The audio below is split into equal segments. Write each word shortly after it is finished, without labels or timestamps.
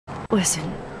Listen,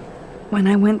 when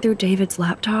I went through David's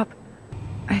laptop,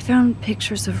 I found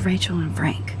pictures of Rachel and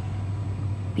Frank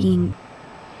being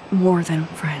more than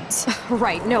friends.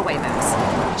 Right, no way,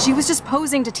 Max. She was just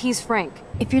posing to tease Frank.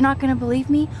 If you're not gonna believe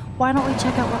me, why don't we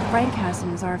check out what Frank has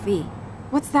in his RV?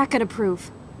 What's that gonna prove?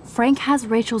 Frank has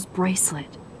Rachel's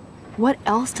bracelet. What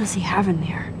else does he have in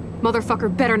there?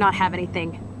 Motherfucker better not have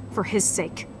anything. For his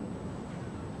sake.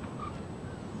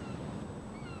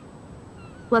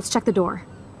 Let's check the door.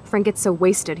 Frank gets so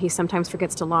wasted, he sometimes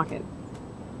forgets to lock it.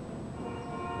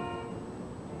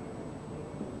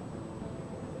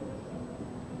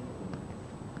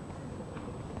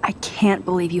 I can't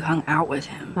believe you hung out with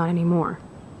him. Not anymore.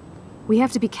 We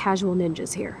have to be casual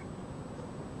ninjas here.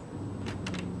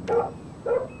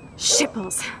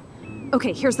 Shitballs.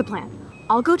 Okay, here's the plan.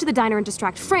 I'll go to the diner and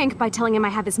distract Frank by telling him I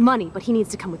have his money, but he needs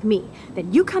to come with me.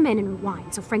 Then you come in and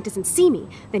rewind so Frank doesn't see me.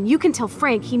 Then you can tell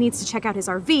Frank he needs to check out his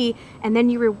RV, and then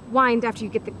you rewind after you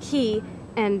get the key,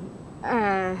 and...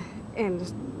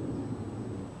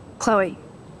 Chloe,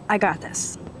 I got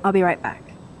this. I'll be right back.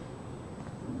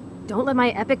 Don't let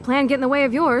my epic plan get in the way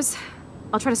of yours.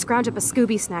 I'll try to scrounge up a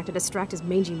Scooby snack to distract his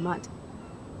mangy mutt.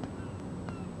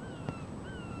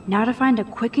 Now to find a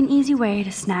quick and easy way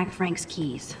to snag Frank's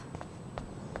keys.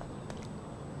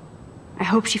 I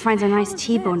hope she finds a nice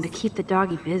T-bone to keep the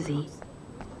doggy busy.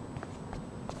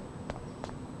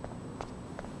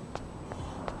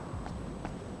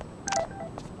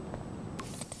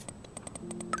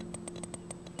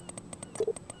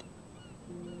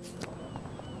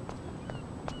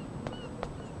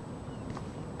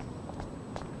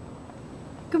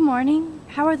 Good morning.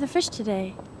 How are the fish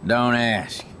today? Don't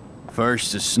ask.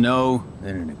 First the snow,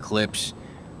 then an eclipse.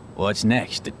 What's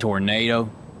next, a tornado?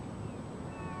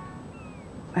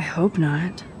 I hope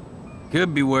not.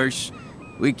 Could be worse.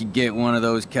 We could get one of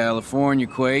those California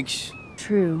quakes.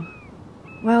 True.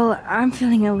 Well, I'm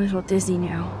feeling a little dizzy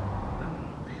now.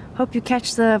 Hope you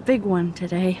catch the big one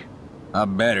today. I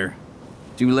better.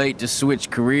 Too late to switch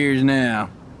careers now.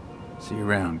 See you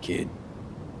around, kid.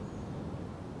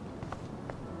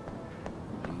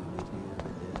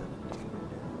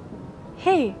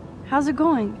 Hey, how's it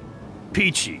going?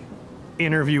 Peachy.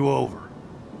 Interview over.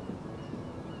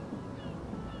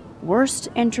 Worst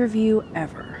interview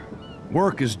ever.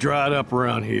 Work is dried up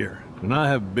around here, and I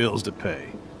have bills to pay.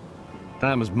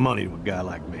 Time is money to a guy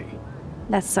like me.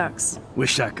 That sucks.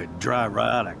 Wish I could drive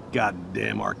right out of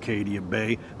goddamn Arcadia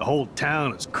Bay. The whole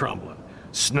town is crumbling.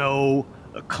 Snow,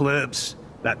 eclipse,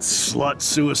 that slut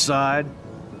suicide.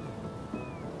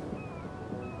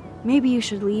 Maybe you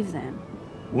should leave then.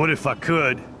 What if I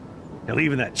could? Hell,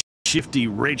 even that shifty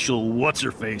Rachel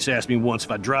What's-Her-Face asked me once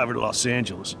if I'd drive her to Los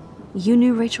Angeles. You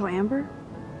knew Rachel Amber?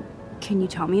 Can you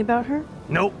tell me about her?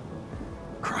 Nope.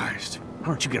 Christ, why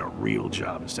don't you get a real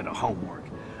job instead of homework?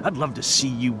 I'd love to see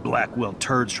you Blackwell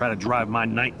turds try to drive my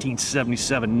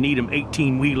 1977 Needham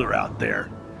 18-wheeler out there.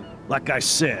 Like I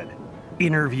said,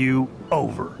 interview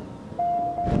over.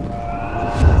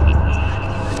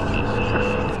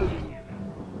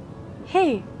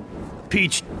 Hey.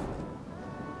 Peach.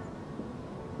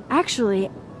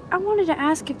 Actually, I wanted to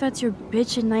ask if that's your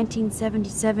bitchin'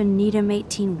 1977 Needham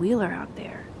 18-wheeler out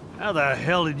there. How the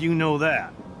hell did you know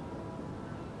that?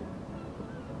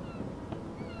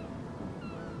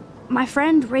 My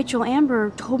friend Rachel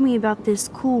Amber told me about this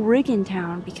cool rig in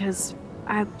town because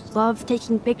I love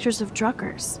taking pictures of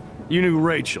truckers. You knew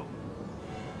Rachel.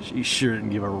 She sure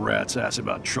didn't give a rat's ass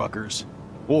about truckers.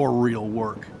 Or real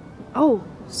work. Oh,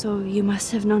 so you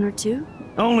must have known her too?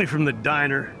 Only from the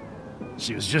diner.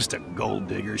 She was just a gold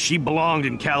digger. She belonged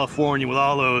in California with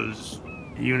all those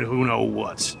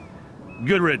you-know-who-know-whats.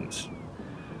 Good riddance.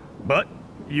 But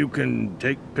you can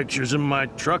take pictures of my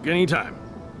truck anytime.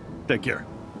 Take care.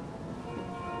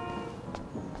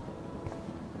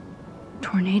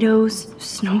 Tornadoes,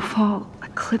 snowfall,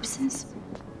 eclipses,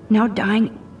 now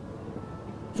dying.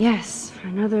 Yes,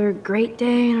 another great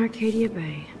day in Arcadia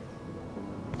Bay.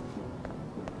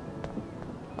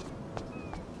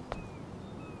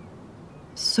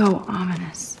 So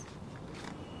ominous.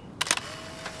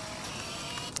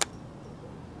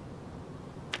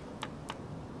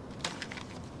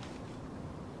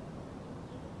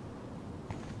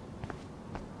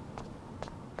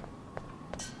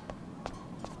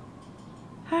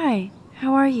 Hi,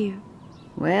 how are you?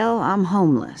 Well, I'm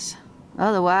homeless.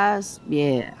 Otherwise,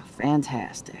 yeah,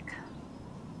 fantastic.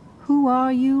 Who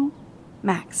are you?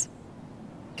 Max.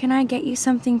 Can I get you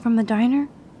something from the diner?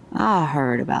 I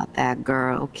heard about that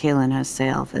girl killing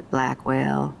herself at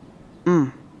Blackwell.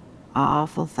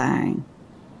 Awful thing.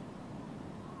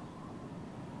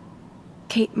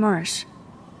 Kate Marsh.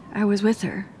 I was with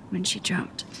her when she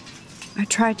jumped. I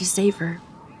tried to save her.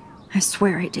 I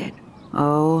swear I did.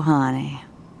 Oh, honey.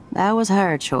 That was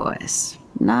her choice,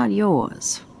 not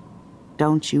yours.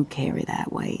 Don't you carry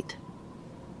that weight.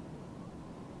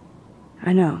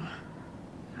 I know.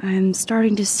 I'm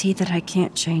starting to see that I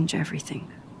can't change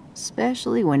everything.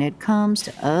 Especially when it comes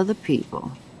to other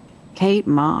people. Kate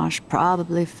Marsh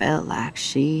probably felt like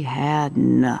she had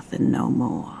nothing no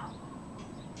more.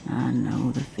 I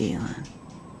know the feeling.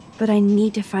 But I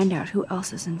need to find out who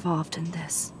else is involved in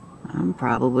this. I'm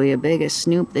probably a bigger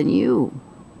snoop than you.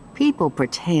 People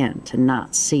pretend to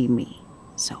not see me,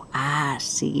 so I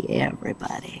see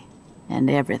everybody and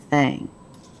everything.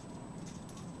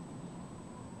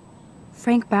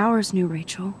 Frank Bowers knew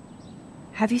Rachel.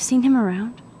 Have you seen him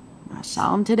around? I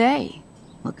saw him today,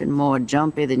 looking more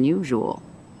jumpy than usual.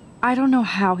 I don't know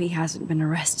how he hasn't been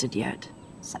arrested yet.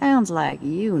 Sounds like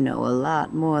you know a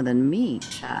lot more than me,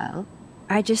 child.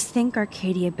 I just think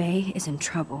Arcadia Bay is in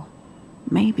trouble.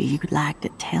 Maybe you'd like to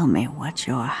tell me what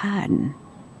you're hiding.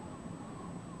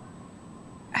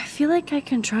 I feel like I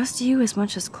can trust you as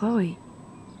much as Chloe.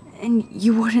 And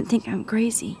you wouldn't think I'm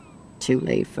crazy. Too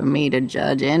late for me to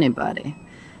judge anybody.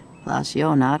 Plus,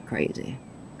 you're not crazy.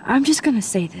 I'm just gonna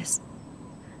say this.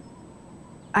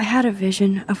 I had a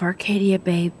vision of Arcadia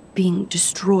Bay being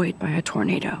destroyed by a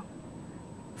tornado.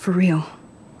 For real.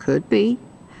 Could be.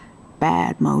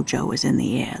 Bad mojo is in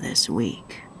the air this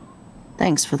week.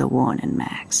 Thanks for the warning,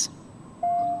 Max.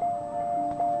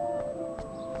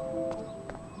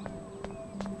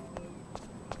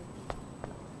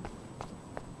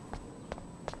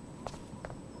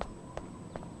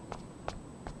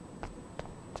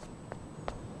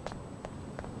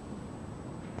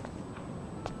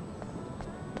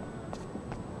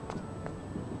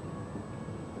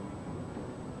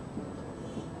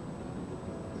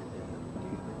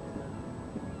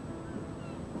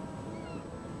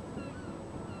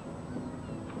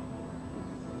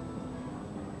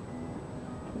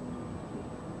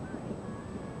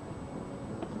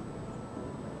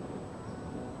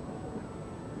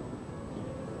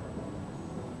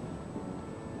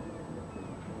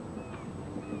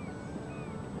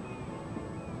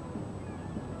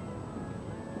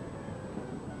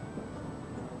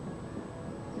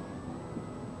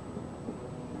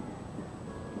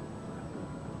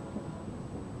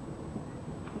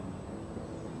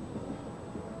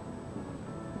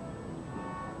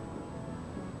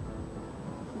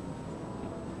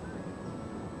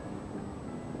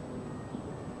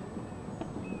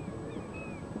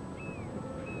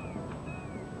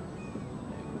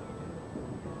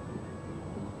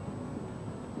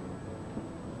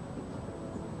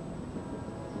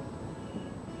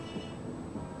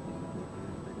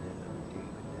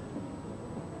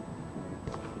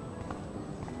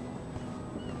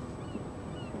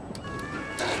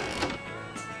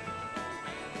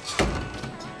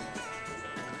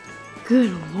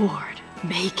 Good Lord,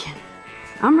 bacon.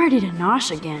 I'm ready to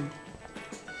nosh again.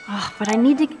 Ugh, but I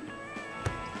need to...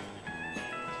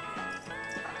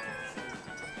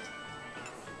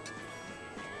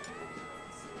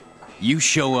 You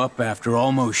show up after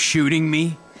almost shooting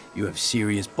me? You have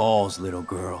serious balls, little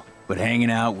girl. But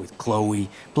hanging out with Chloe,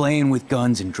 playing with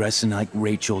guns and dressing like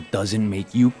Rachel doesn't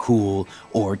make you cool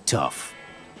or tough.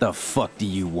 The fuck do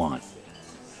you want?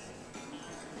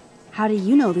 How do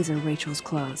you know these are Rachel's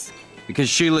clothes? Because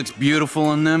she looks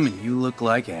beautiful in them and you look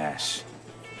like ass.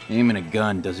 Aiming a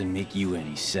gun doesn't make you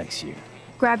any sexier.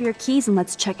 Grab your keys and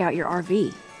let's check out your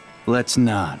RV. Let's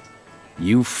not.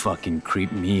 You fucking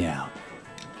creep me out.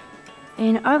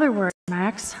 In other words,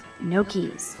 Max, no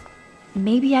keys.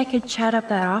 Maybe I could chat up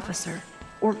that officer,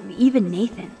 or even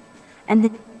Nathan.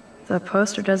 And the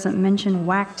poster doesn't mention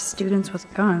whacked students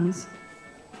with guns.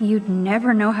 You'd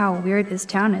never know how weird this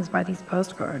town is by these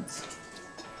postcards.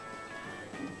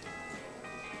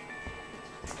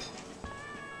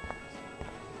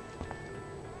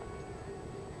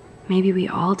 Maybe we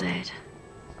all did.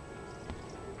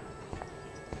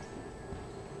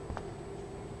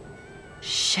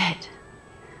 Shit.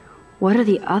 What are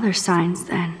the other signs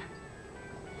then?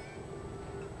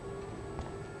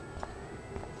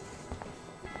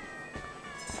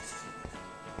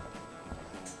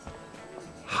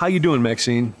 How you doing,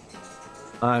 Maxine?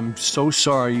 I'm so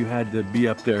sorry you had to be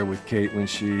up there with Kate when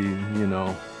she,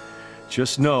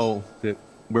 just know that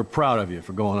we're proud of you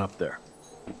for going up there.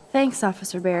 Thanks,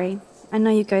 Officer Barry. I know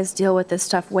you guys deal with this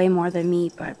stuff way more than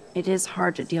me, but it is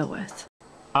hard to deal with.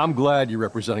 I'm glad you're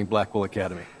representing Blackwell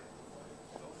Academy.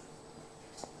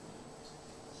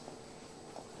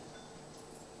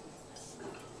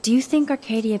 Do you think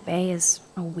Arcadia Bay is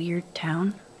a weird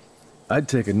town? I'd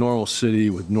take a normal city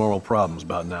with normal problems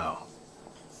about now.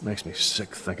 Makes me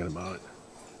sick thinking about it.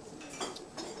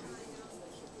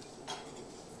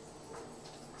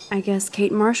 I guess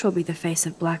Kate Marsh will be the face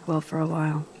of Blackwell for a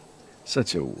while.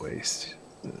 Such a waste.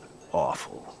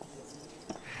 Awful.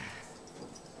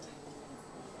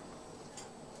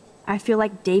 I feel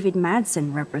like David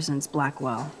Madsen represents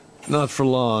Blackwell. Not for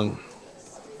long.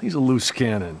 He's a loose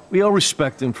cannon. We all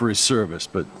respect him for his service,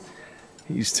 but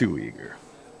he's too eager.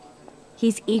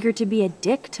 He's eager to be a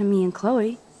dick to me and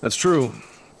Chloe. That's true.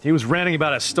 He was ranting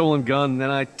about a stolen gun,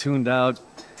 then I tuned out.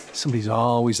 Somebody's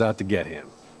always out to get him.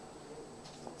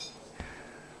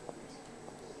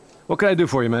 What can I do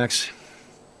for you, Max?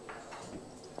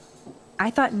 I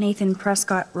thought Nathan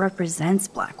Prescott represents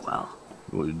Blackwell.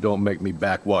 Well, don't make me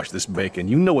backwash this bacon.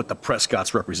 You know what the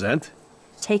Prescotts represent.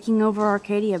 Taking over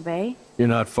Arcadia Bay? You're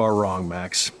not far wrong,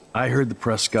 Max. I heard the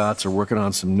Prescotts are working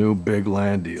on some new big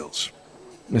land deals.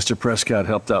 Mr. Prescott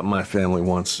helped out my family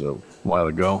once a while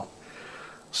ago,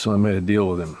 so I made a deal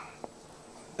with him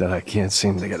that I can't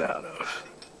seem to get out of.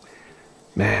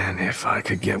 Man, if I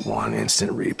could get one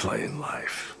instant replay in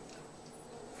life.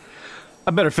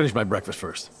 I better finish my breakfast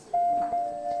first.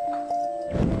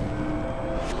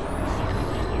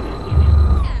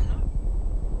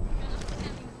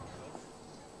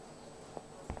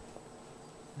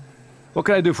 What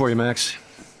can I do for you, Max?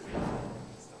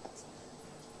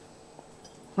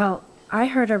 Well, I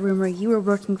heard a rumor you were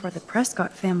working for the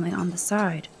Prescott family on the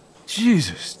side.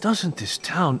 Jesus, doesn't this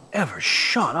town ever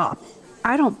shut up?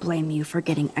 I don't blame you for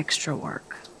getting extra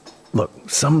work. Look,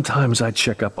 sometimes I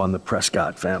check up on the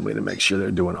Prescott family to make sure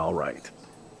they're doing all right.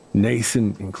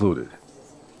 Nathan included.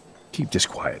 Keep this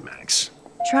quiet, Max.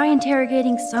 Try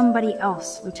interrogating somebody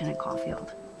else, Lieutenant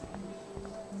Caulfield.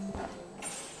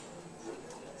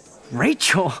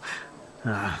 Rachel?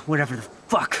 Whatever the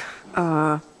fuck.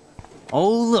 Oh,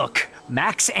 look.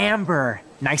 Max Amber.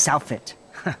 Nice outfit.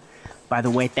 By the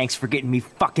way, thanks for getting me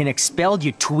fucking expelled,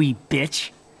 you twee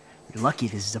bitch. You're lucky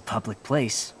this is a public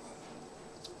place.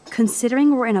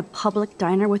 Considering we're in a public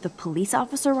diner with a police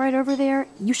officer right over there,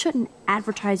 you shouldn't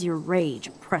advertise your rage,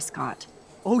 Prescott.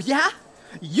 Oh, yeah?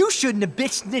 You shouldn't have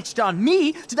bitch snitched on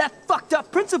me to that fucked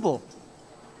up principal.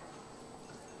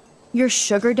 Your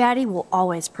sugar daddy will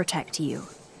always protect you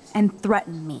and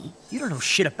threaten me. You don't know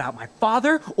shit about my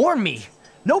father or me.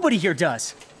 Nobody here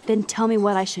does. Then tell me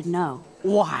what I should know.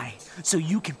 Why? So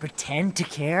you can pretend to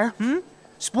care,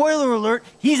 Spoiler alert,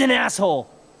 he's an asshole.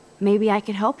 Maybe I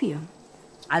could help you.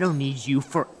 I don't need you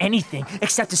for anything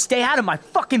except to stay out of my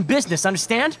fucking business,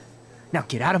 understand? Now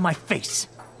get out of my face.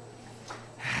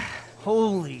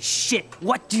 Holy shit,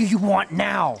 what do you want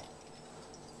now?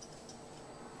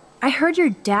 I heard your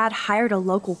dad hired a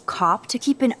local cop to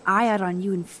keep an eye out on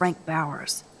you and Frank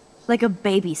Bowers. Like a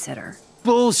babysitter.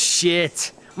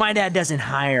 Bullshit. My dad doesn't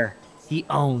hire. He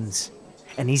owns.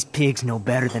 And these pigs know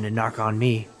better than to narc on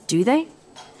me. Do they?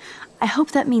 I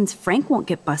hope that means Frank won't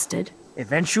get busted.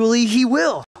 Eventually he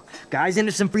will. Guy's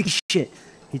into some freaky shit.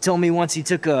 He told me once he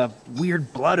took a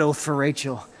weird blood oath for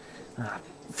Rachel.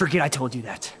 Forget I told you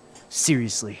that.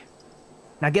 Seriously.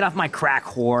 Now get off my crack,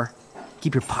 whore.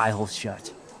 Keep your pie holes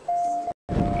shut.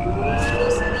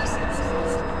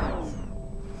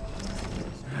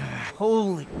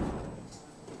 Holy...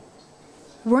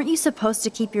 Weren't you supposed to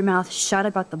keep your mouth shut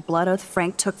about the blood oath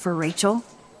Frank took for Rachel?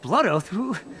 Blood oath?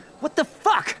 Who? What the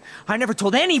fuck? I never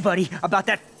told anybody about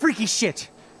that freaky shit.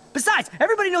 Besides,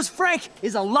 everybody knows Frank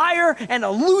is a liar and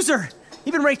a loser.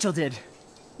 Even Rachel did.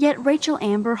 Yet Rachel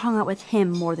Amber hung out with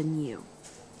him more than you.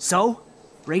 So?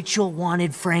 Rachel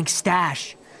wanted Frank's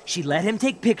stash. She let him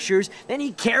take pictures, then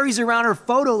he carries around her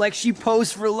photo like she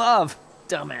posed for love.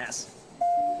 Dumbass.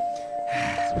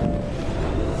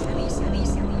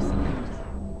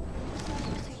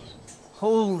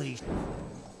 Holy...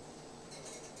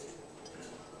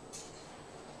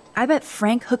 I bet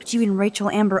Frank hooked you and Rachel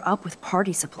Amber up with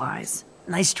party supplies.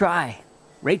 Nice try.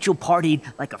 Rachel partied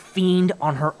like a fiend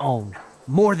on her own.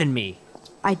 More than me.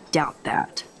 I doubt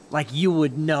that. Like you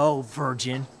would know,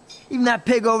 virgin. Even that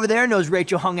pig over there knows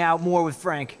Rachel hung out more with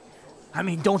Frank. I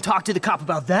mean, don't talk to the cop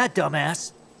about that,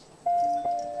 dumbass.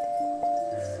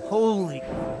 Holy...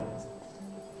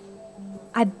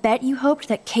 I bet you hoped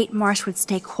that Kate Marsh would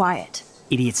stay quiet.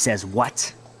 Idiot says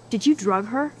what? Did you drug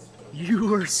her?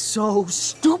 You are so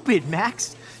stupid,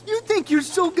 Max. You think you're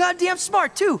so goddamn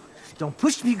smart, too. Don't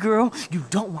push me, girl. You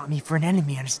don't want me for an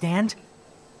enemy, understand?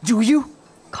 Do you?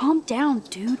 Calm down,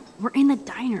 dude. We're in the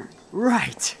diner.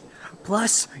 Right.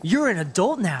 Plus, you're an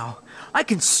adult now. I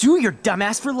can sue your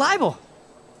dumbass for libel.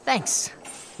 Thanks.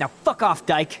 Now fuck off,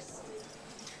 dyke.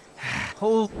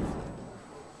 Oh.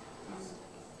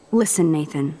 Listen,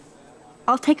 Nathan.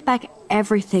 I'll take back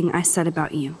everything I said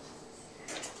about you.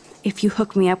 if you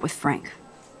hook me up with Frank.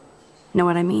 Know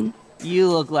what I mean? You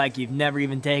look like you've never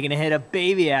even taken a hit of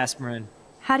baby aspirin.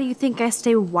 How do you think I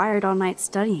stay wired all night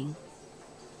studying?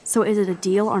 So is it a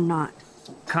deal or not?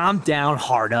 Calm down,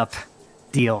 hard up.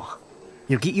 Deal.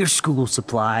 You'll get your school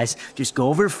supplies, just go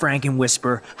over to Frank and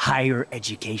whisper, higher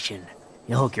education.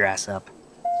 He'll hook your ass up.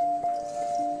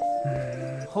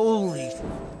 Holy...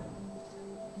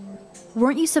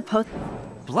 Weren't you supposed...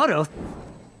 Blood oath?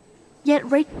 Yet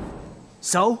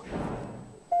So?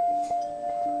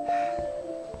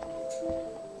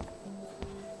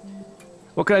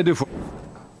 What can I do for...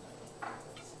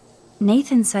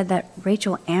 Nathan said that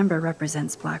Rachel Amber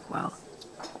represents Blackwell,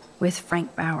 with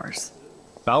Frank Bowers.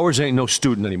 Bowers ain't no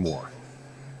student anymore.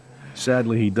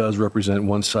 Sadly, he does represent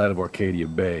one side of Arcadia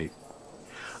Bay.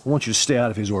 I want you to stay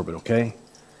out of his orbit, okay?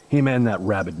 Him and that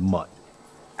rabid mutt.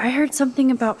 I heard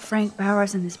something about Frank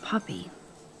Bowers and his puppy.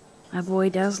 My boy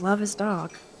does love his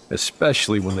dog.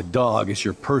 Especially when the dog is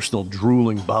your personal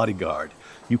drooling bodyguard.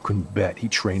 You can bet he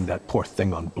trained that poor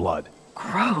thing on blood.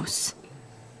 Gross.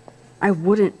 I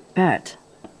wouldn't bet.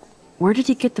 Where did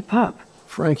he get the pup?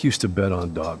 Frank used to bet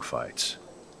on dog fights.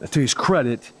 Now, to his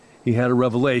credit, he had a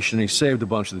revelation and he saved a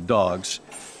bunch of the dogs,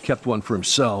 kept one for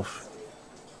himself.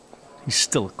 He's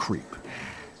still a creep.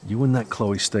 You and that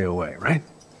Chloe stay away, right?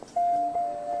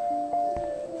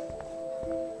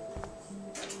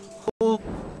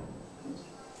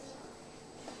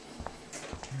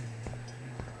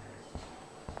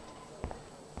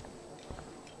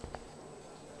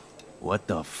 What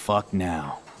the fuck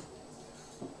now?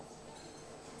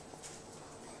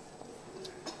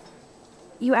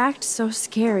 You act so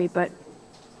scary, but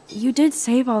you did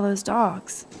save all those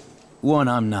dogs. One,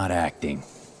 I'm not acting.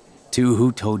 Two,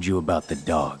 who told you about the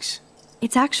dogs?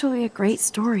 It's actually a great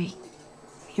story.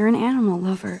 You're an animal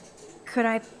lover. Could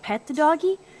I pet the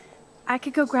doggy? I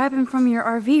could go grab him from your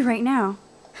RV right now.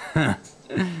 I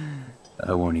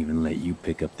won't even let you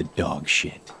pick up the dog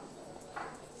shit.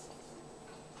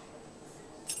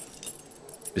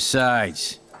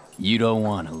 Besides, you don't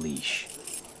want a leash.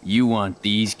 You want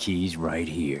these keys right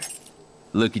here.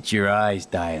 Look at your eyes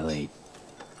dilate.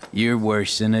 You're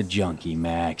worse than a junkie,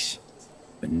 Max.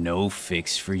 But no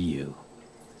fix for you.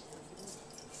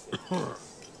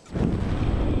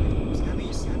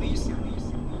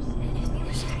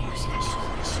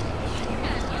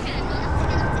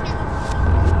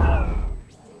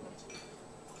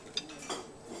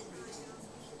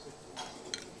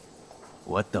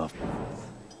 What the f-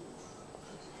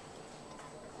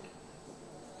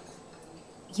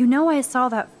 You know I saw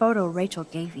that photo Rachel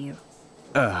gave you.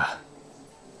 How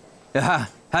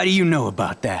do you know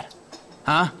about that?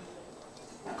 Huh?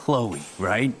 Chloe,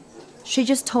 right? She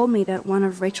just told me that one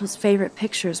of Rachel's favorite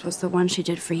pictures was the one she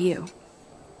did for you.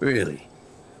 Really?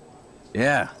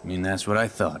 Yeah, I mean, that's what I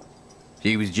thought.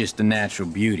 She was just a natural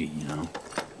beauty, you know?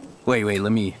 Wait,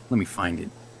 let me find it.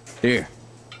 Here,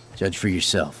 judge for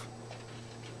yourself.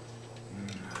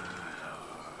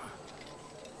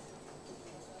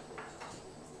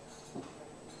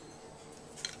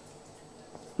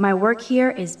 My work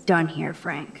here is done here,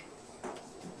 Frank.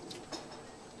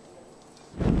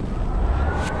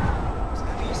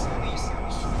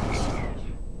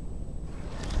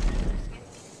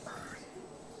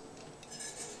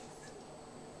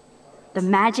 The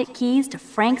magic keys to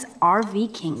Frank's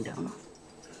RV kingdom.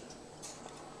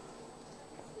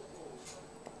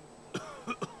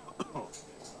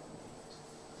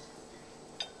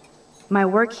 My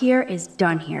work here is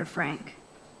done here, Frank.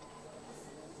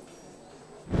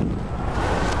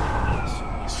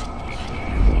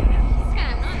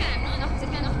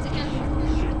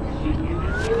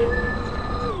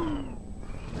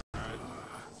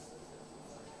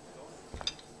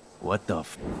 What the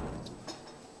f-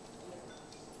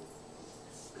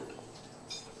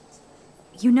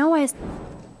 You know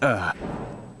I...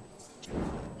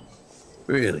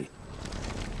 Really?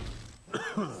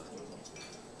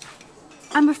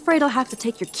 I'm afraid I'll have to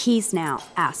take your keys now,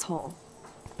 asshole.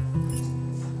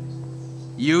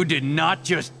 You did not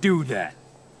just do that.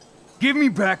 Give me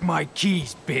back my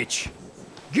keys, bitch.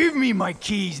 Give me my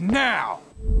keys now!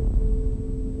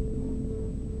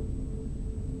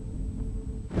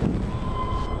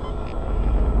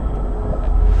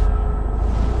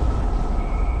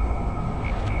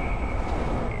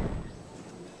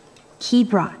 Key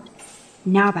brought.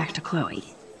 Now back to Chloe.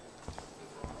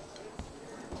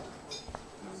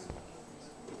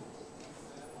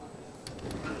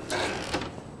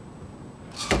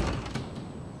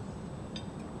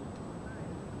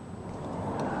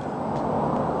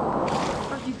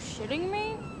 Are you shitting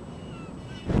me?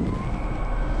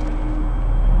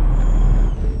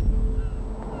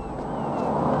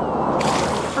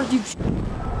 Are you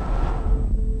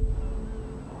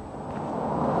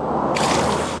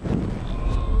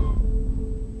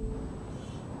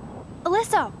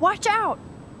Watch out!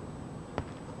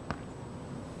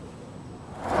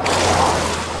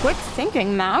 Quick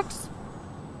thinking, Max.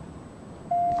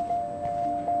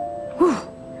 Whew.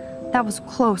 That was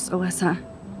close, Alyssa.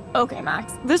 Okay,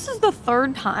 Max, this is the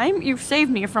third time you've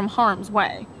saved me from harm's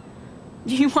way.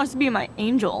 You must be my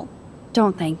angel.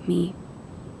 Don't thank me.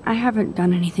 I haven't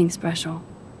done anything special.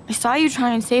 I saw you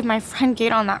try and save my friend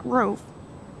Kate on that roof.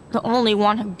 The only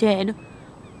one who did,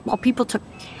 while people took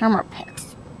camera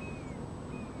pics.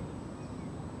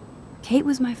 Kate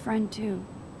was my friend too.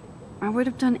 I would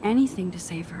have done anything to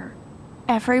save her.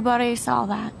 Everybody saw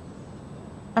that.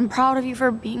 I'm proud of you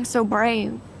for being so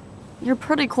brave. You're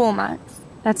pretty cool, Max.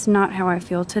 That's not how I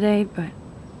feel today, but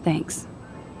thanks.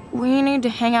 We need to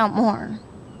hang out more.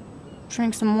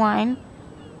 Drink some wine.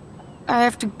 I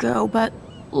have to go, but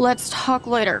let's talk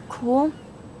later, cool?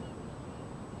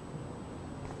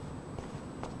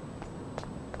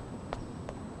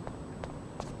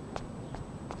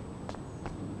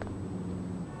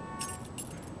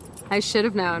 I should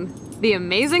have known. The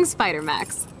amazing Spider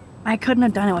Max. I couldn't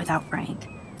have done it without Frank.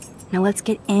 Now let's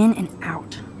get in and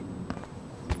out.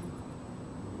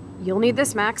 You'll need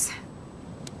this, Max.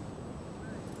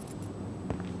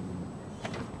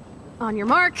 On your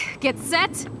mark, get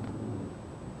set.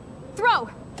 Throw!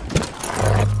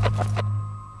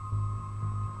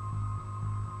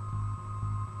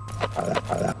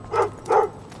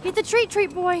 Get the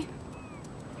treat, boy.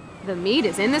 The meat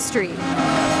is in the street.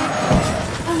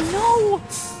 Oh no!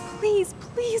 Please,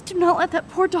 please do not let that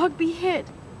poor dog be hit.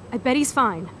 I bet he's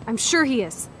fine. I'm sure he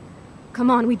is.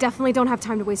 Come on, we definitely don't have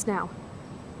time to waste now.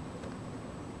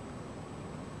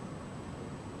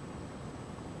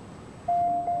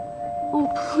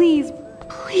 Oh, please,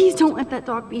 please don't let that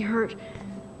dog be hurt.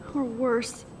 Or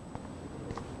worse.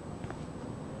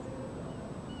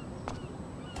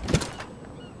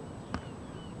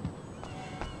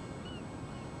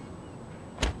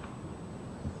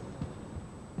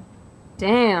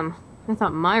 Damn, I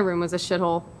thought my room was a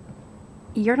shithole.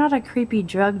 You're not a creepy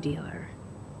drug dealer.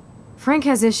 Frank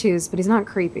has issues, but he's not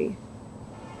creepy.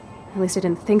 At least I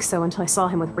didn't think so until I saw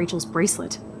him with Rachel's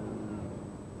bracelet.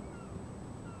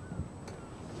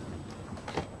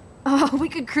 Oh, we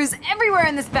could cruise everywhere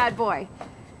in this bad boy!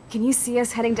 Can you see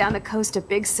us heading down the coast to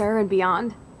Big Sur and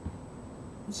beyond?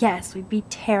 Yes, we'd be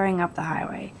tearing up the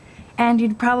highway. And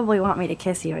you'd probably want me to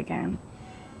kiss you again.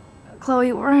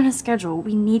 Chloe, we're on a schedule.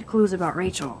 We need clues about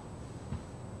Rachel.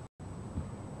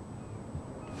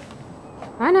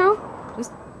 I know.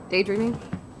 Just daydreaming.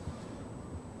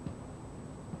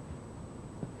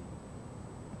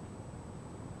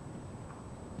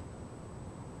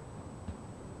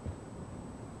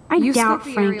 I You doubt scope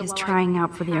the Frank area is while I trying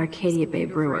out for the have Arcadia peace Bay with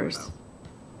your Brewers.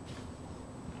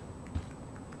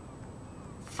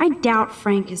 friend, I doubt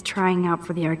Frank is trying out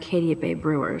for the Arcadia Bay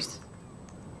Brewers.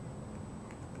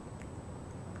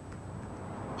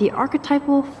 The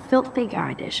archetypal filthy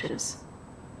guy dishes.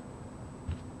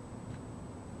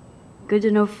 Good to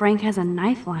know Frank has a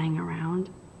knife lying around.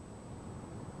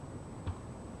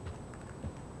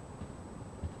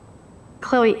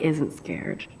 Chloe isn't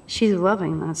scared. She's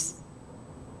loving this.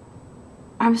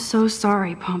 I'm so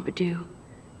sorry, Pompidou.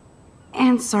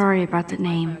 And sorry about the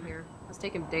name. It's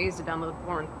taken days to download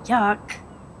porn. Yuck.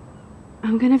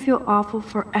 I'm gonna feel awful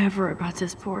forever about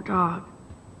this poor dog.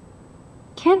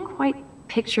 Can't quite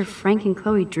picture Frank and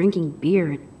Chloe drinking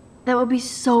beer. That would be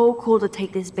so cool to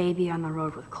take this baby on the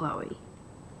road with Chloe.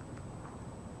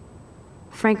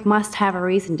 Frank must have a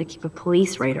reason to keep a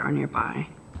police radar nearby.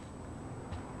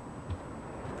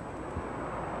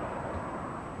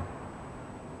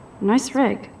 Nice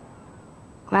rig.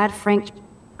 Glad Frank...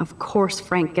 Of course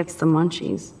Frank gets the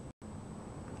munchies.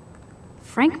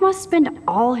 Frank must spend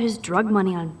all his drug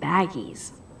money on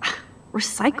baggies.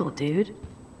 Recycle, dude.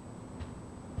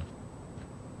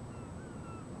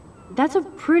 That's a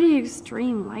pretty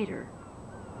extreme lighter.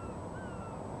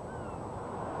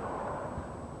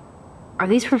 Are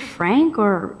these for Frank,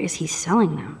 or is he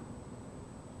selling them?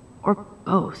 Or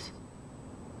both?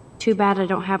 Too bad I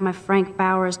don't have my Frank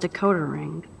Bowers decoder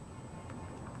ring.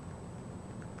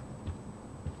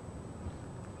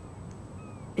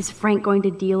 Is Frank going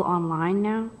to deal online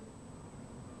now?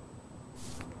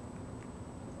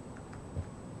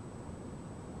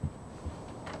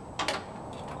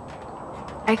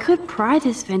 I could pry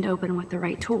this vent open with the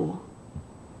right tool.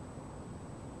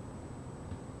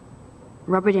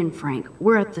 Rub it in, Frank.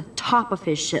 We're at the top of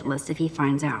his shit list if he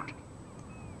finds out.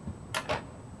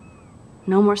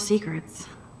 No more secrets.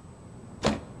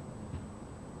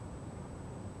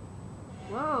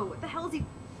 Whoa, what the hell is he...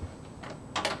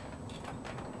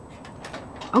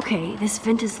 Okay, this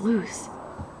vent is loose.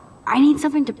 I need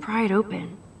something to pry it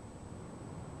open.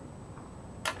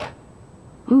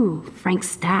 Ooh, Frank's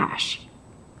stash.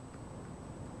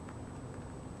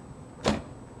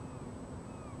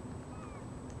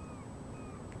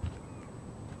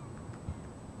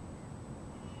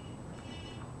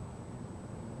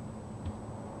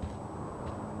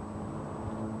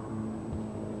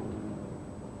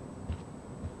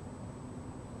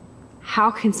 How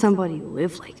can somebody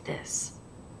live like this?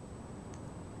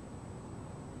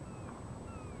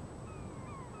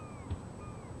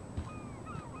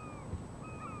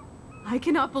 I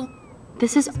cannot believe...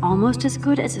 This is almost as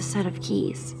good as a set of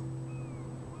keys.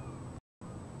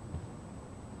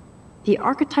 The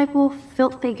archetypal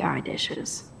filthy guy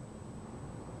dishes.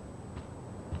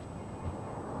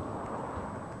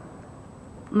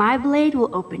 My blade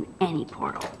will open any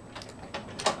portal.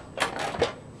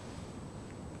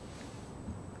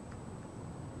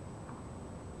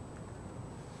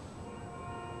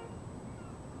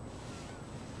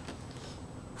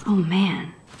 Oh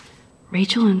man,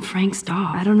 Rachel and Frank's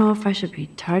dog. I don't know if I should be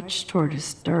touched or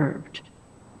disturbed.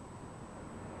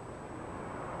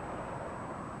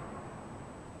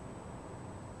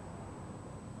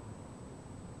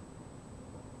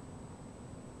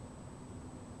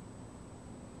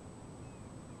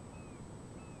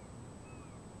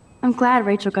 I'm glad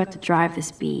Rachel got to drive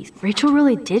this beast. Rachel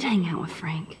really did hang out with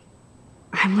Frank.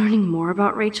 I'm learning more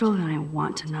about Rachel than I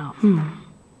want to know.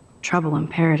 Trouble in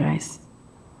paradise.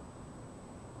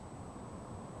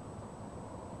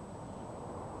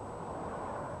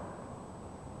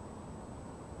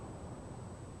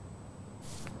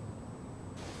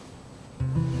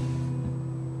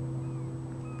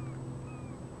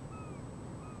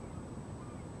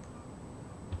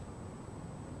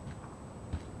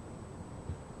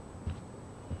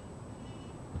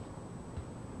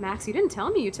 Max, you didn't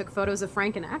tell me you took photos of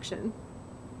Frank in action.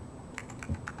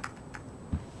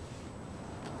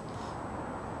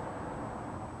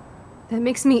 That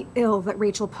makes me ill that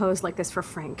Rachel posed like this for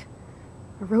Frank.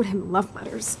 I wrote him love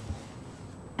letters.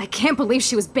 I can't believe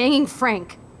she was banging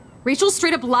Frank. Rachel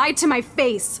straight up lied to my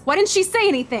face. Why didn't she say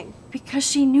anything? Because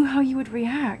she knew how you would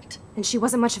react. And she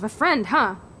wasn't much of a friend,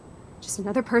 huh? Just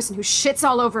another person who shits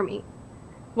all over me.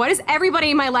 Why does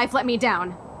everybody in my life let me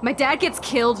down? My dad gets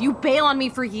killed, you bail on me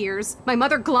for years, my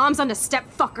mother gloms onto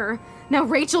stepfucker, now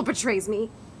Rachel betrays me.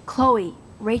 Chloe,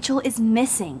 Rachel is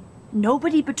missing.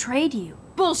 Nobody betrayed you.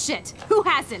 Bullshit! Who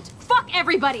hasn't? Fuck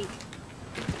everybody!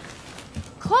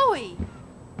 Chloe!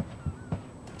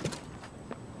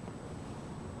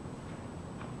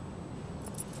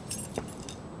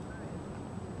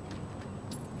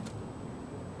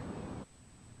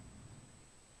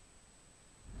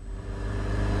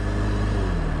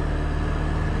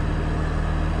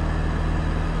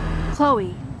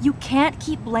 Chloe, you can't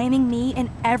keep blaming me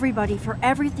and everybody for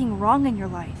everything wrong in your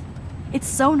life. It's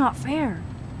so not fair.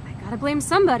 I gotta blame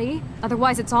somebody,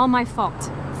 otherwise it's all my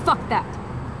fault. Fuck that.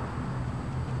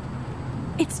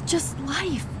 It's just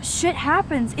life. Shit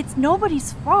happens. It's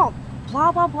nobody's fault.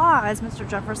 Blah, blah, blah, as Mr.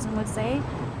 Jefferson would say.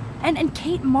 And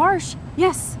Kate Marsh...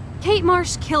 Yes, Kate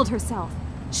Marsh killed herself.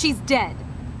 She's dead.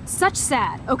 Such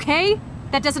sad, okay?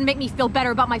 That doesn't make me feel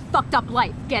better about my fucked up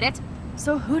life, get it?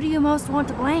 So who do you most want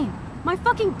to blame? My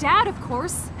fucking dad, of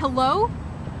course. Hello?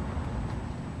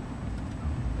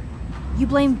 You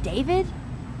blame David?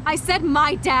 I said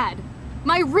my dad.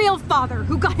 My real father,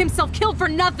 who got himself killed for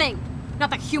nothing. Not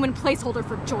the human placeholder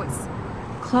for Joyce.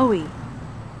 Chloe,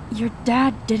 your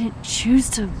dad didn't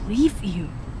choose to leave you.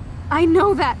 I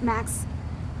know that, Max.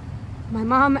 My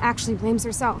mom actually blames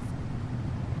herself.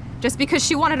 Just because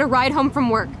she wanted a ride home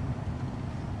from work.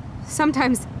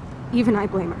 Sometimes, even I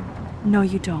blame her. No,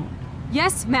 you don't.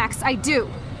 Yes, Max, I do.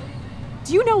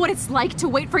 Do you know what it's like to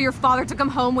wait for your father to come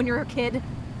home when you're a kid?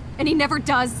 And he never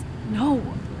does? No,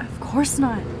 of course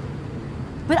not.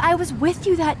 But I was with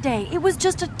you that day. It was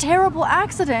just a terrible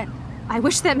accident. I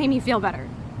wish that made me feel better.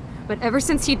 But ever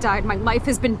since he died, my life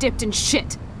has been dipped in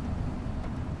shit.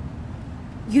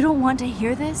 You don't want to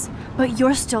hear this, but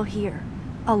you're still here.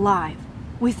 Alive.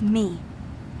 With me.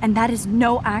 And that is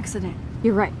no accident.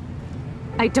 You're right.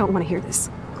 I don't want to hear this.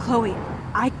 Chloe,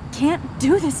 I can't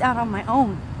do this out on my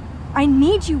own. I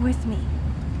need you with me.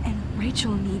 And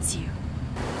Rachel needs you.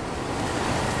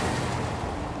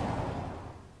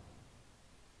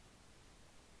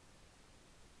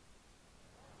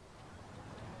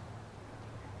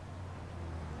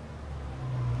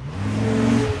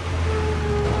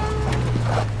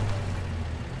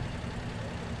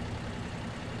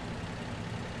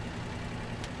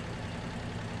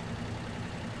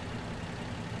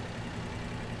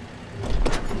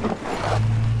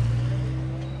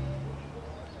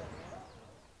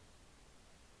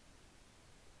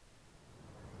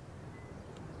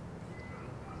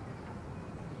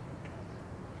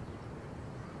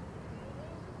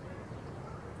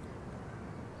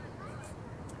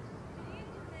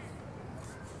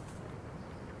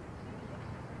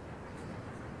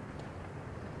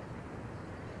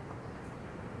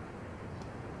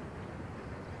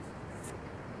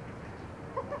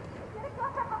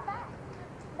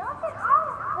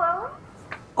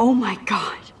 Oh my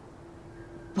god.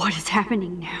 What is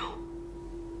happening now?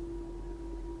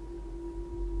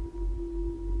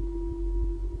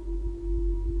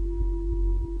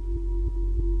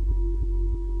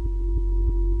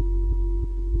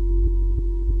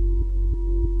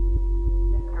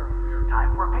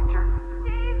 Time for a picture.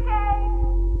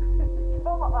 Cheesecake!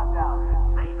 Come on now.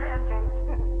 Say pancake.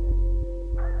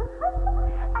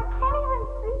 I can't even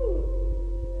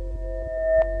see.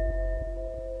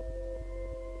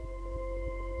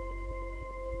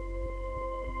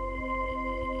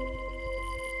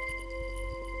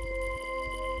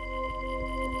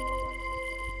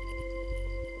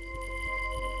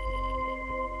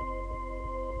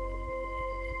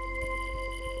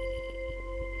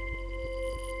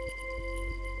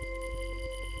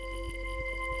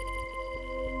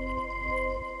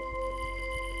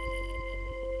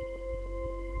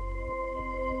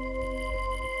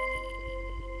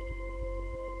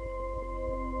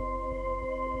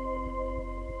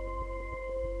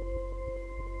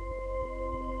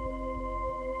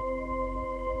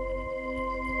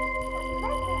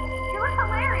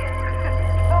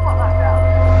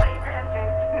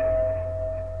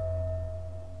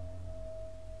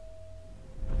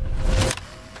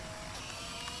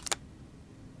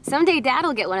 Someday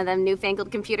Dad'll get one of them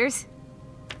newfangled computers.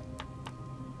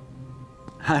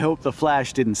 I hope the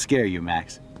flash didn't scare you,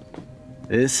 Max.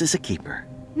 This is a keeper.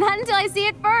 Not until I see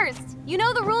it first. You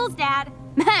know the rules, Dad.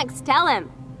 Max, tell him.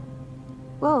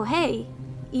 Whoa, hey.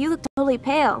 You look totally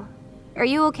pale. Are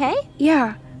you okay?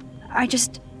 Yeah, I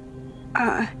just...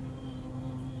 yeah,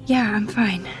 I'm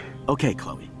fine. Okay,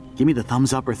 Chloe. Give me the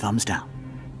thumbs up or thumbs down.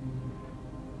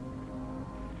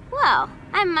 Well,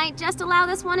 I might just allow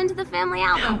this one into the family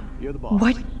album. You're the boss.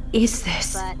 What is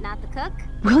this? But not the cook.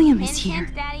 William is Hint, here.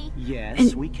 hint, Daddy. Yes,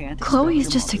 And we can't Chloe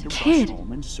expect is just your a mother to kid. rush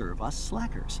home and serve us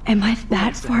slackers. Am I that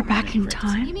likes to far have back in friends? You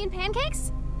time? mean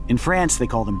pancakes? In France, they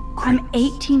call them I'm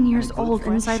crepes. 18 years And a good old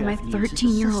French inside my chef uses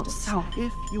 13-year-old assistance self.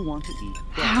 If you want to eat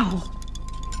How?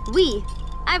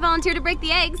 I volunteer to break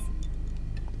the eggs.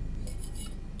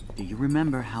 Do you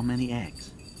remember how many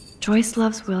eggs? Joyce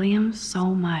loves William so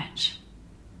much.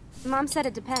 Mom said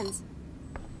it depends.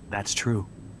 That's true.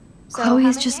 So Chloe how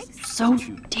is many just eggs? so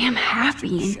damn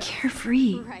happy and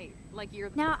carefree. Right, like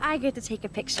you're... Now I get to take a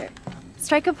picture.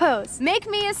 Strike a pose. Make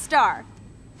me a star.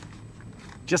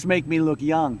 Just make me look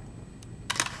young.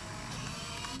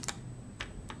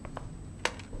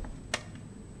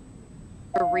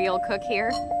 A real cook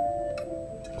here.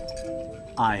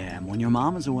 I am when your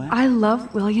mom is away. I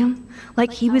love William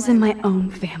like he was in my own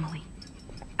family.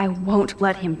 I won't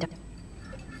let him die.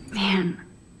 Man,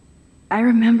 I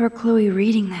remember Chloe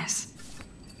reading this.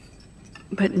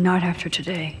 But not after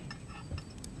today.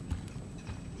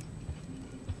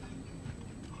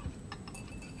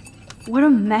 What a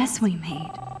mess we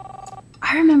made.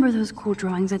 I remember those cool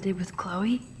drawings I did with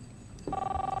Chloe.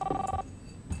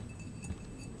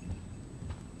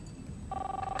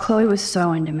 Chloe was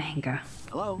so into manga.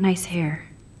 Hello? Nice hair.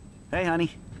 Hey,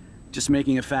 honey. Just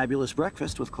making a fabulous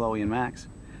breakfast with Chloe and Max.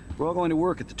 We're all going to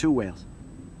work at the Two Whales.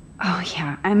 Oh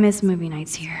yeah, I miss movie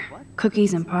nights here. What?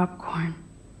 Cookies and popcorn.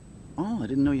 Oh, I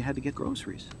didn't know you had to get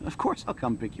groceries. Of course I'll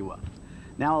come pick you up.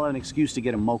 Now I'll have an excuse to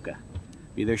get a mocha.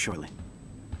 Be there shortly.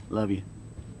 Love you.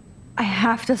 I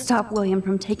have to stop William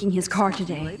from taking his car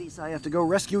today. Ladies, I have to go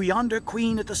rescue yonder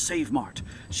queen at the Save Mart.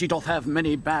 She doth have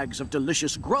many bags of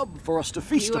delicious grub for us to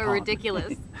feast You upon. are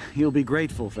ridiculous. You'll be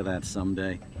grateful for that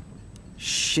someday.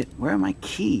 Shit, where are my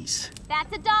keys?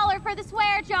 That's $1 for the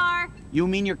swear jar. You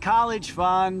mean your college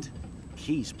fund?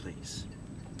 Keys, please.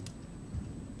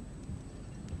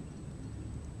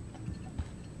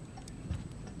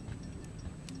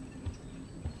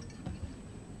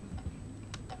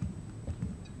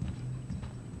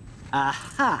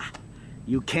 Aha!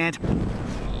 You can't...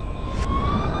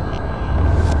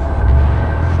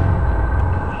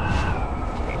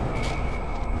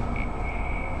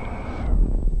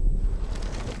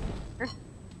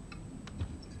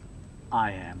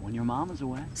 I am when your mom is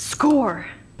away. Score!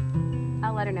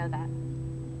 I'll let her know that.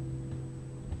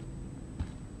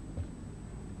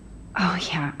 Oh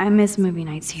yeah, I miss movie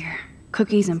nights here.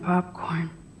 Cookies and popcorn.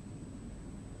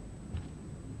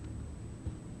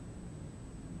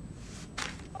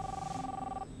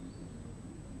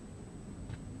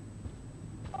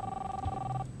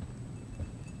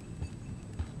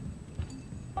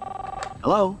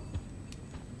 Hello?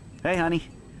 Hey, honey.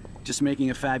 Just making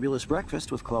a fabulous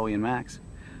breakfast with Chloe and Max.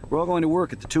 We're all going to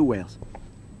work at the Two Whales.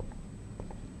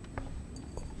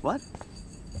 What?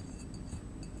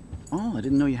 Oh, I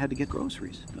didn't know you had to get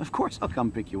groceries. Of course I'll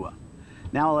come pick you up.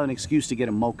 Now I'll have an excuse to get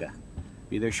a mocha.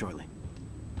 Be there shortly.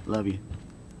 Love you.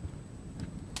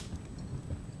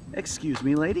 Excuse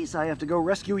me, ladies. I have to go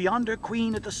rescue yonder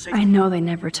queen at the same. I know they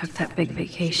never took that big She'll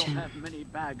vacation. have many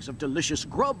bags of delicious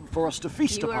grub for us to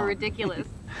feast You upon. are ridiculous.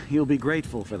 You'll be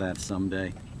grateful for that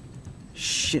someday.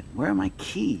 Shit, where are my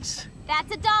keys?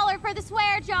 That's $1 for the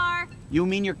swear jar. You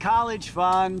mean your college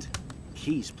fund?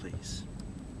 Keys, please.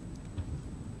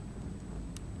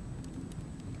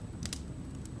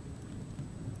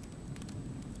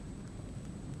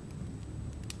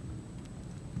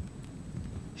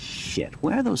 Shit,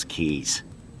 where are those keys?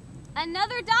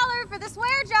 Another $1 for the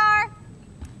swear jar.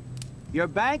 You're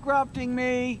bankrupting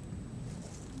me.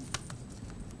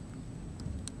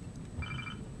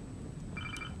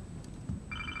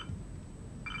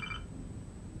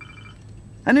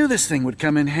 I knew this thing would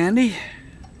come in handy.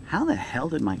 How the hell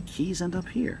did my keys end up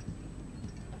here?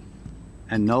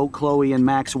 And no Chloe and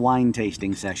Max wine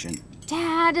tasting session.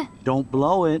 Dad. Don't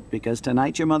blow it, because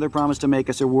tonight your mother promised to make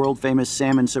us a world-famous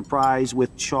salmon surprise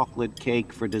with chocolate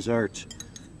cake for dessert.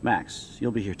 Max,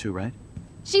 you'll be here too, right?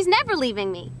 She's never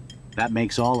leaving me. That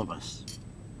makes all of us.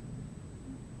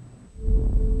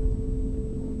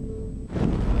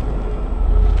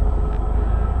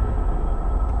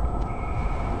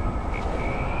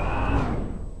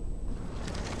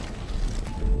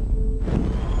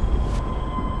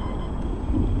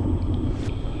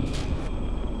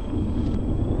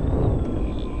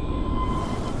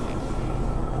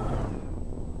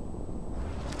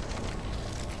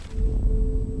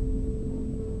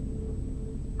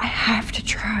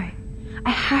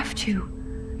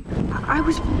 I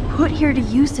was put here to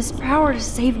use this power to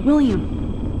save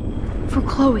William. For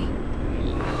Chloe.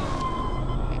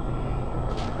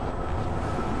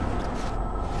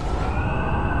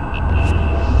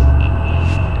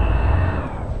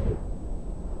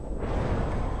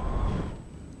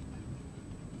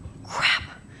 Crap.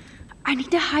 I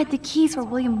need to hide the keys where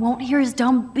William won't hear his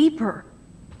dumb beeper.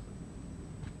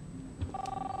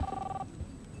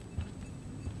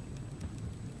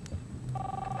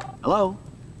 Hello?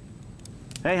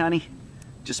 Hey, honey.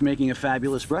 Just making a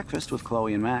fabulous breakfast with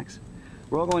Chloe and Max.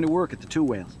 We're all going to work at the Two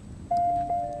Whales.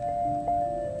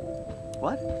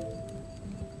 What?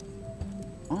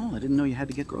 Oh, I didn't know you had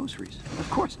to get groceries. Of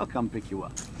course, I'll come pick you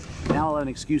up. Now I'll have an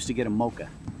excuse to get a mocha.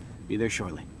 Be there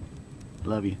shortly.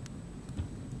 Love you.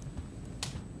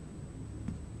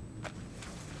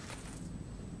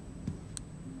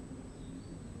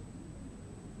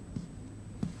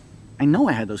 I know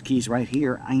I had those keys right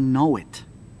here. I know it.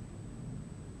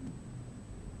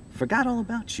 Forgot all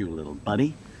about you, little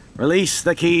buddy. Release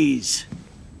the keys.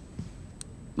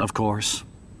 Of course.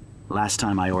 Last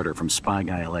time I ordered from Spy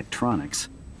Guy Electronics.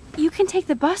 You can take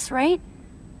the bus, right?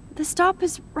 The stop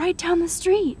is right down the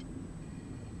street.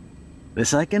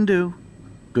 This I can do.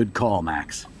 Good call,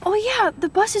 Max. Oh yeah, the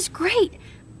bus is great.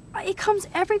 It comes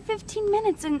every 15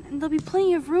 minutes and there'll be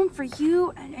plenty of room for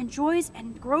you and Joyce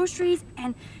and groceries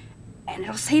and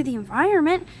it'll save the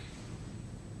environment.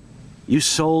 You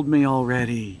sold me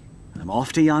already. I'm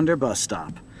off to yonder bus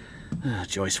stop.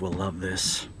 Joyce will love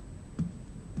this.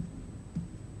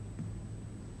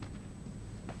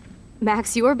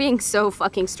 Max, you are being so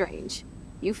fucking strange.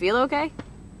 You feel okay?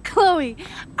 Chloe,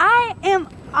 I am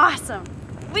awesome.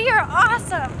 We are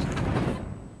awesome.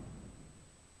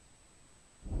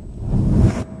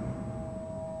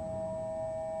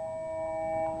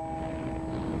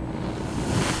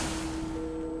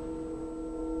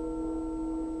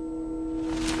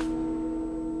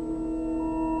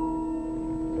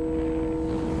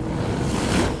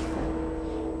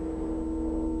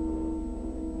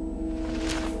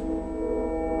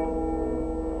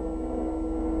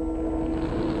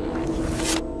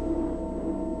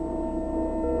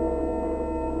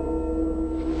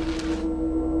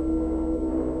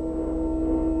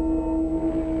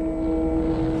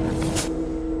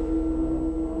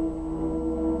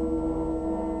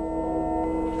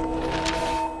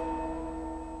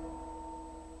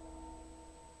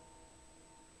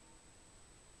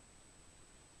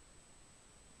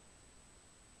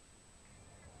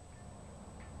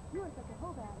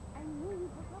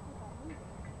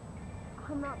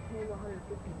 I'm not paying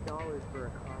 $150 for a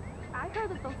concert. I heard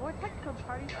that the Vortex Club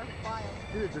parties are wild.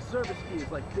 Dude, the service fee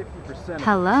is like 50%.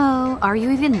 Hello? Are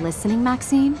you even listening,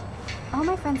 Maxine? All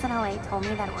my friends in LA told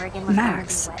me that Oregon was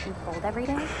Max. going to be wet and cold every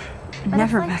day.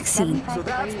 Never it's like Maxine. 75 So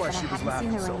that's degrees why and she I was haven't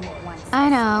seen the laughing so rain hard. once. I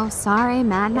know. Sorry,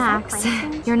 Mad Is that Max.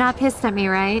 climate change? You're not pissed at me,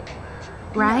 right?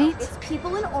 Right? No, it's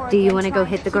people in Oregon Do you want to go trying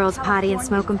hit the keep girls' potty and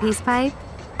California smoke a peace pipe?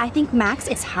 I think Max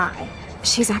is high.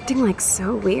 She's acting like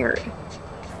so weird.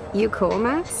 You cool,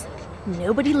 Max?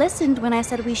 Nobody listened when I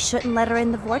said we shouldn't let her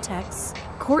in the Vortex.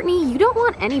 Courtney, you don't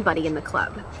want anybody in the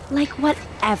club. Like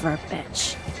whatever,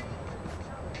 bitch.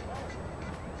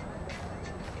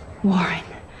 Warren,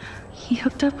 he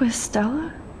hooked up with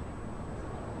Stella?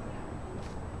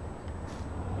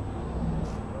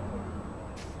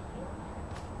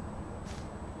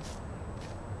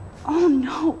 Oh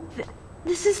no,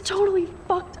 this is totally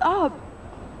fucked up.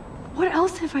 What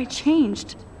else have I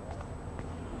changed?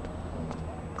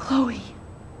 Chloe.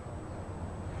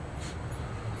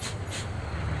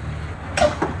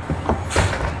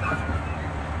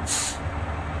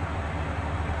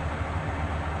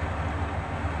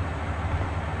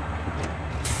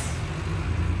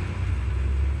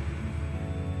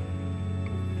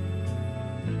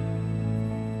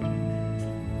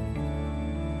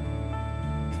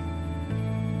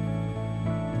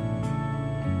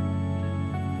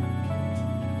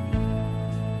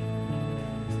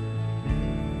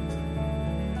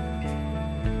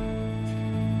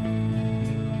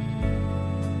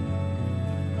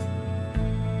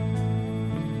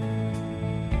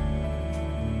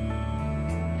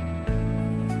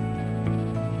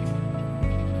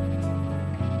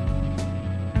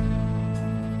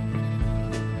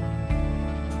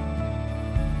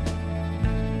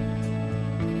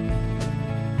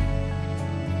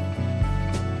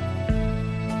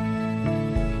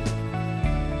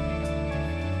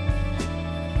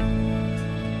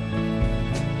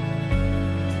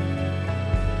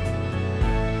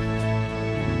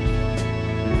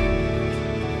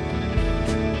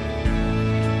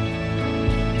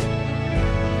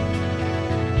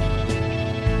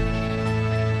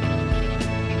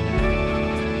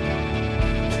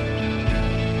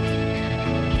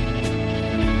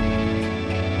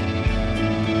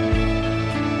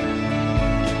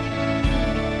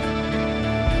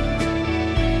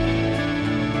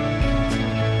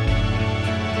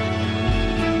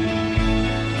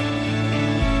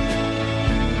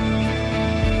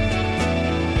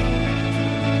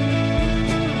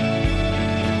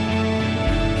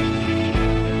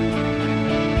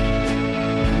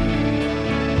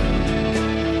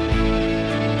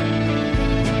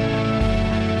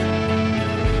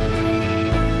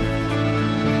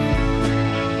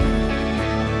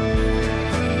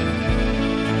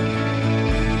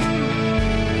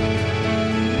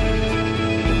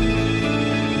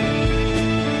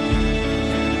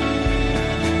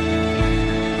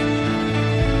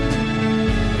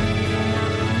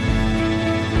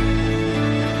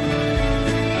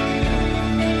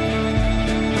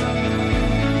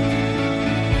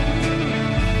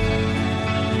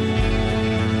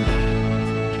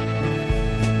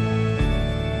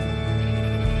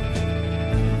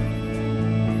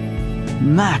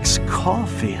 Max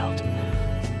Caulfield.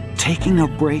 Taking a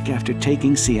break after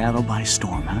taking Seattle by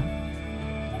storm, huh?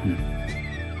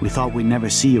 We thought we'd never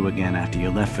see you again after you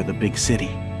left for the big city.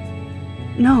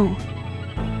 No.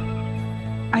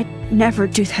 I'd never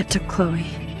do that to Chloe.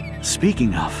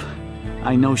 Speaking of,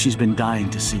 I know she's been dying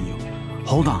to see you.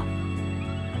 Hold on.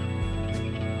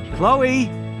 Chloe!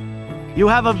 You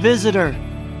have a visitor!